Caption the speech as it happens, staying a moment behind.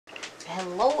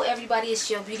Hello everybody, it's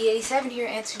your Beauty87 here,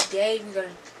 and today we're going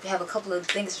to have a couple of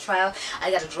things to try out.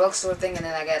 I got a drugstore thing, and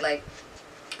then I got like,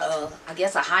 I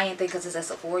guess a high-end thing, because it's at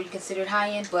Sephora, you consider it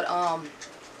high-end, but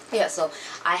yeah, so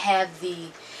I have the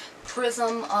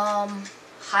Prism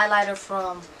highlighter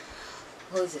from,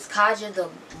 what is this, Kaja, the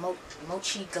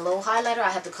Muchi Glow Highlighter. I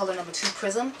have the color number 2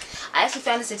 Prism. I actually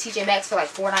found this at TJ Maxx for like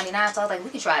 $4.99, so I was like, we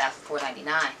can try it out for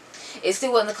 $4.99. It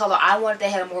still wasn't the color I wanted. They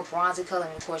had a more bronzy color,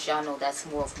 and of course y'all know that's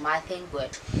more of my thing,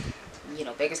 but you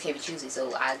know, beggars can't be choosy,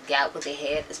 so I got what they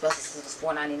had, especially since it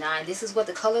was $4.99. This is what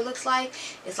the color looks like.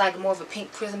 It's like more of a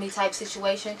pink prismy type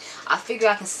situation. I figure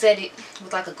I can set it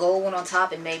with like a gold one on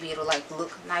top, and maybe it'll like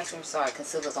look nicer. Sorry,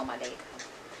 concealer's on my leg.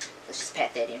 Let's just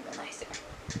pat that in real nice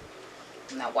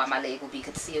there. Now, why my leg will be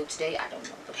concealed today, I don't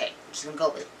know, but hey, I'm just gonna go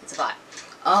with it. It's a vibe.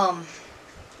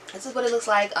 This is what it looks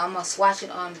like. I'm gonna swatch it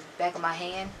on the back of my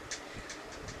hand.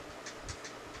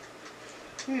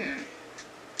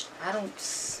 I don't.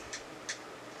 So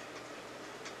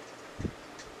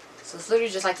it's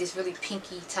literally just like this really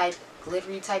pinky type,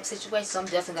 glittery type situation. So I'm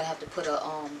definitely gonna have to put a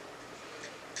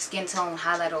skin tone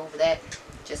highlighter over that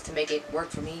just to make it work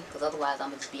for me, because otherwise I'm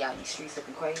gonna just be out in the streets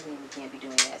looking crazy, and we can't be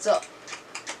doing that. So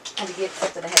I'm gonna get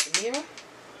something that has a mirror.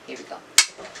 Here we go.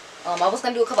 I was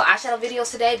going to do a couple eyeshadow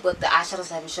videos today, but the eyeshadows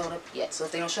haven't showed up yet. So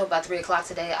if they don't show up by 3 o'clock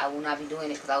today, I will not be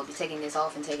doing it, because I will be taking this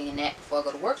off and taking a nap before I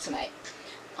go to work tonight.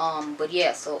 But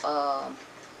yeah, so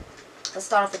let's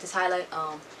start off with this highlight.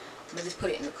 I'm going to just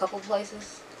put it in a couple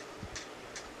places.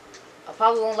 I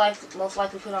probably won't most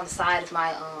likely put it on the side of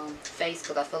my face,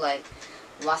 because I feel like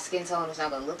my skin tone is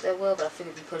not going to look that well. But I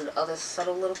figured if you put it in other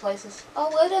subtle little places. Oh,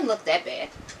 well, it doesn't look that bad.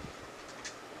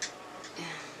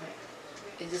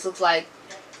 It just looks like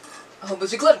a whole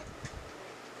bunch of glitter.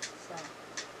 So,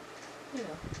 you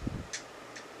know.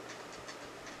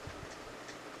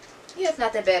 Yeah, it's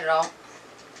not that bad at all.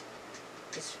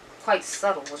 It's quite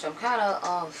subtle, which I'm kind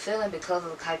of feeling because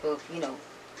of the type of, you know,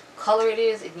 color it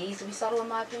is. It needs to be subtle in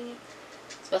my opinion.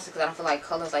 Especially because I don't feel like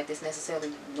colors like this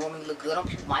necessarily normally look good on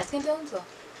people my skin tone. So,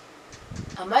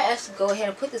 I might actually go ahead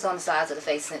and put this on the sides of the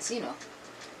face since, you know,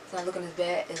 it's not looking as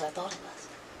bad as I thought it was.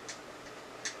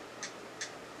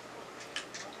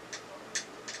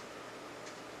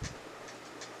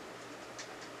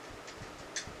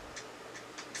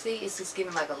 See, it's just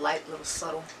giving like a light little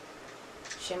subtle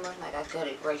shimmer. Like I got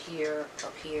it right here,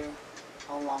 up here,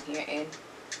 all along here, and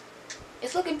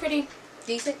it's looking pretty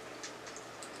decent.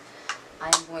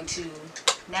 I am going to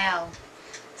now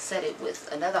set it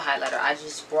with another highlighter. I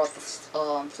just brought the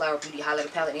Flower Beauty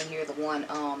highlighter palette in here, the one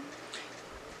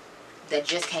that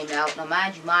just came out. Now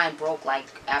mind you, mine broke like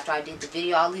after I did the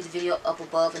video. I'll leave the video up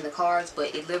above in the cards,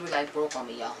 but it literally like broke on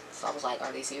me, y'all. So I was like,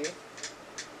 are they serious?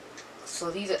 So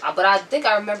these are, but I think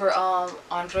I remember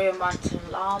Andrea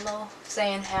Montalano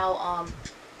saying how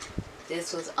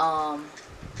this was a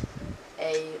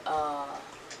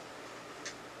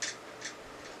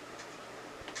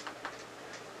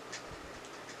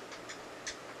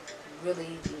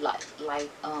really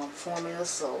light formula,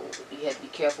 so you have to be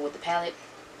careful with the palette.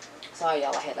 Sorry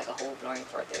y'all, I had like a whole blurring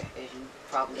right there, as you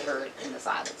probably heard in the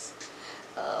silence.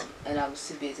 And I was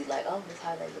too busy like, oh, this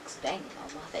highlight looks banging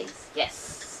on my face. Yes,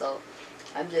 so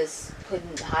I'm just putting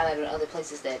highlighter in other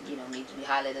places that, you know, need to be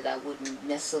highlighted. I wouldn't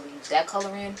necessarily use that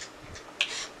color in.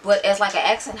 But as like an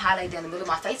accent highlight down the middle of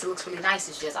my face, it looks really nice.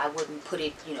 It's just I wouldn't put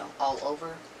it, you know, all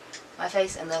over my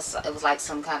face unless it was like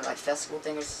some kind of like festival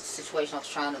thing or situation I was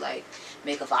trying to like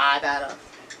make a vibe out of.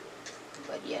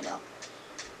 But yeah, no.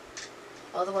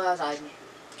 Otherwise, I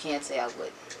can't say I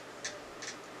would.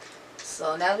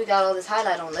 So now that we got all this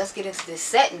highlight on, let's get into this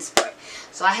setting spray.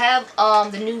 So I have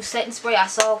the new setting spray. I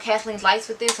saw Kathleen Lights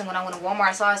with this, and when I went to Walmart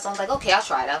I saw it, so I was like, okay, I'll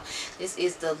try it out. This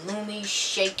is the Lumi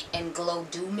Shake and Glow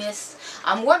Dew Mist.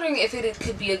 I'm wondering if it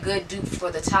could be a good dupe for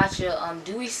the Tatcha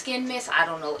Dewy Skin Mist. I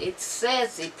don't know. It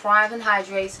says it primes and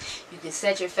hydrates. You can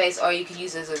set your face, or you can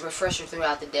use it as a refresher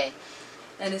throughout the day.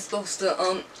 And it's supposed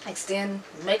to extend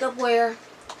makeup wear,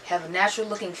 have a natural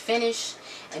looking finish,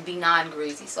 and be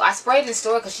non-greasy. So I sprayed it in the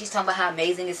store because she's talking about how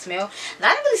amazing it smells. And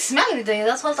I didn't really smell anything.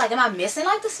 That's why I was like, am I missing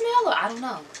like the smell? Or I don't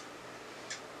know.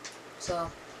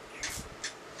 So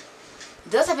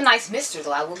it does have a nice mister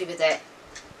though. I will give it that.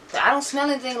 But I don't smell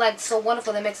anything like so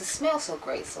wonderful that makes it smell so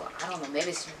great. So I don't know. Maybe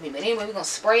it's just me. But anyway, we're going to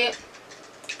spray it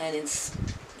and then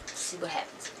see what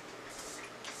happens.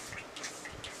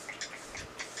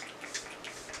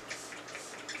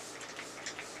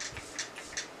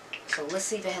 So let's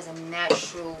see if it has a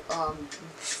natural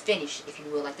finish, if you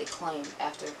will, like they claim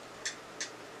after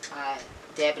I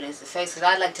dab it into the face. Because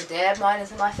I like to dab mine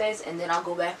into my face, and then I'll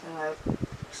go back and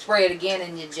spray it again,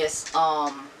 and you just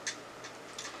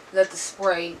let the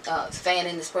spray fan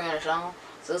in the spray on its own.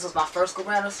 So this was my first go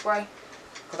around of spray.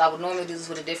 Because I would normally do this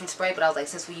with a different spray, but I was like,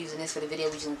 since we're using this for the video,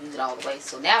 we just gonna use it all the way.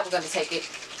 So now we're gonna take it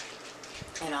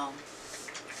and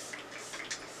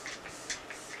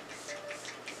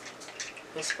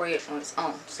we'll spray it on its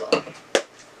own. So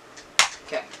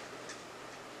okay,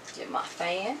 get my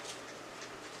fan.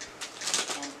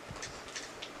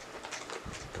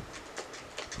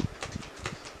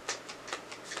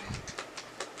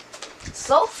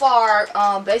 So far,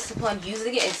 based upon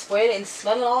using it and spraying it and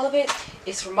smelling all of it,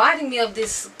 it's reminding me of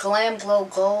this Glamglow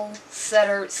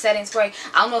Glowsetter Setting Spray.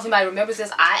 I don't know if anybody remembers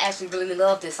this. I actually really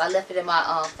love this. I left it in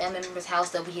my family member's house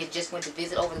that we had just went to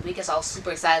visit over the weekend, so I was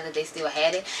super excited that they still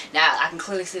had it. Now, I can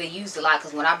clearly see they used it a lot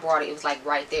because when I brought it, it was like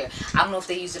right there. I don't know if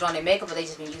they used it on their makeup or they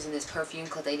just been using this perfume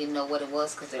because they didn't know what it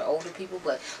was because they're older people.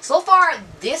 But so far,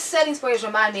 this setting spray has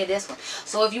reminded me of this one.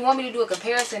 So if you want me to do a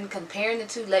comparison, comparing the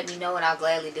two, let me know and I'll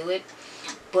gladly do it.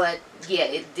 But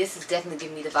yeah, this is definitely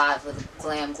giving me the vibe of the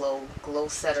Glamglow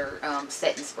Glowsetter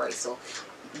setting spray. So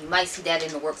you might see that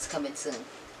in the works coming soon.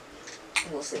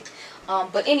 We'll see.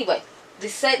 But anyway, the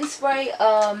setting spray,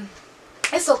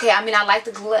 it's okay. I mean, I like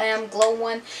the Glamglow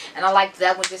one, and I like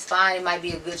that one just fine. It might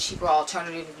be a good cheaper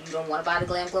alternative if you don't want to buy the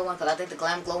Glamglow one, because I think the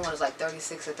Glamglow one is like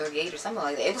 36 or 38 or something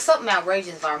like that. It was something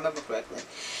outrageous if I remember correctly.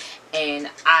 And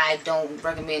I don't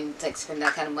recommend spending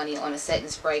that kind of money on a setting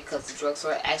spray because the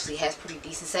drugstore actually has pretty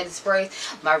decent setting sprays.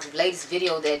 My latest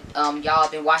video that y'all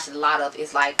have been watching a lot of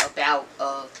is like about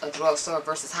a drugstore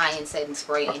versus high-end setting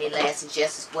spray, and it lasts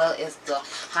just as well as the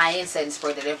high-end setting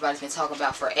spray that everybody's been talking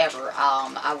about forever.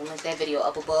 I will link that video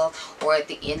up above or in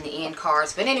the end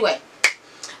cards. But anyway,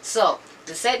 so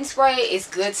the setting spray is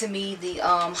good to me. The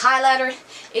highlighter,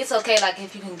 it's okay. Like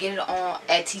if you can get it on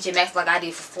at TJ Maxx like I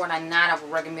did for $4.99, I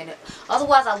would recommend it.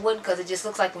 Otherwise, I wouldn't, because it just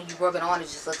looks like when you rub it on, it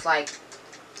just looks like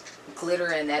glitter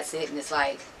and that's it. And it's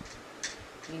like,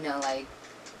 you know, like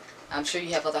I'm sure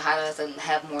you have other highlighters that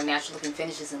have more natural looking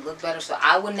finishes and look better. So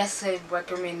I wouldn't necessarily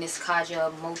recommend this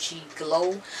Kaja Muchi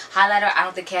Glow Highlighter. I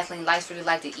don't think Kathleen Lights really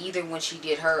liked it either when she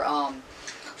did her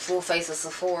full face of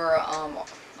Sephora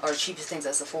or cheapest things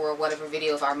at Sephora, whatever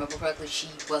video, if I remember correctly. She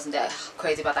wasn't that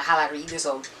crazy about the highlighter either,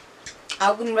 so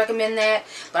I wouldn't recommend that.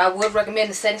 But I would recommend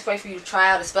the setting spray for you to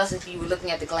try out, especially if you were looking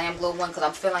at the Glamglow one, because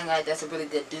I'm feeling like that's a really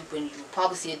good dupe, and you'll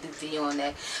probably see a dupe video on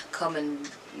that coming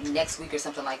next week or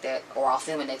something like that, or I'll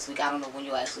film it next week. I don't know when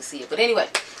you'll actually see it. But anyway,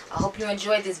 I hope you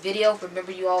enjoyed this video.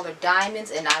 Remember, you all are diamonds,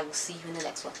 and I will see you in the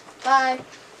next one. Bye!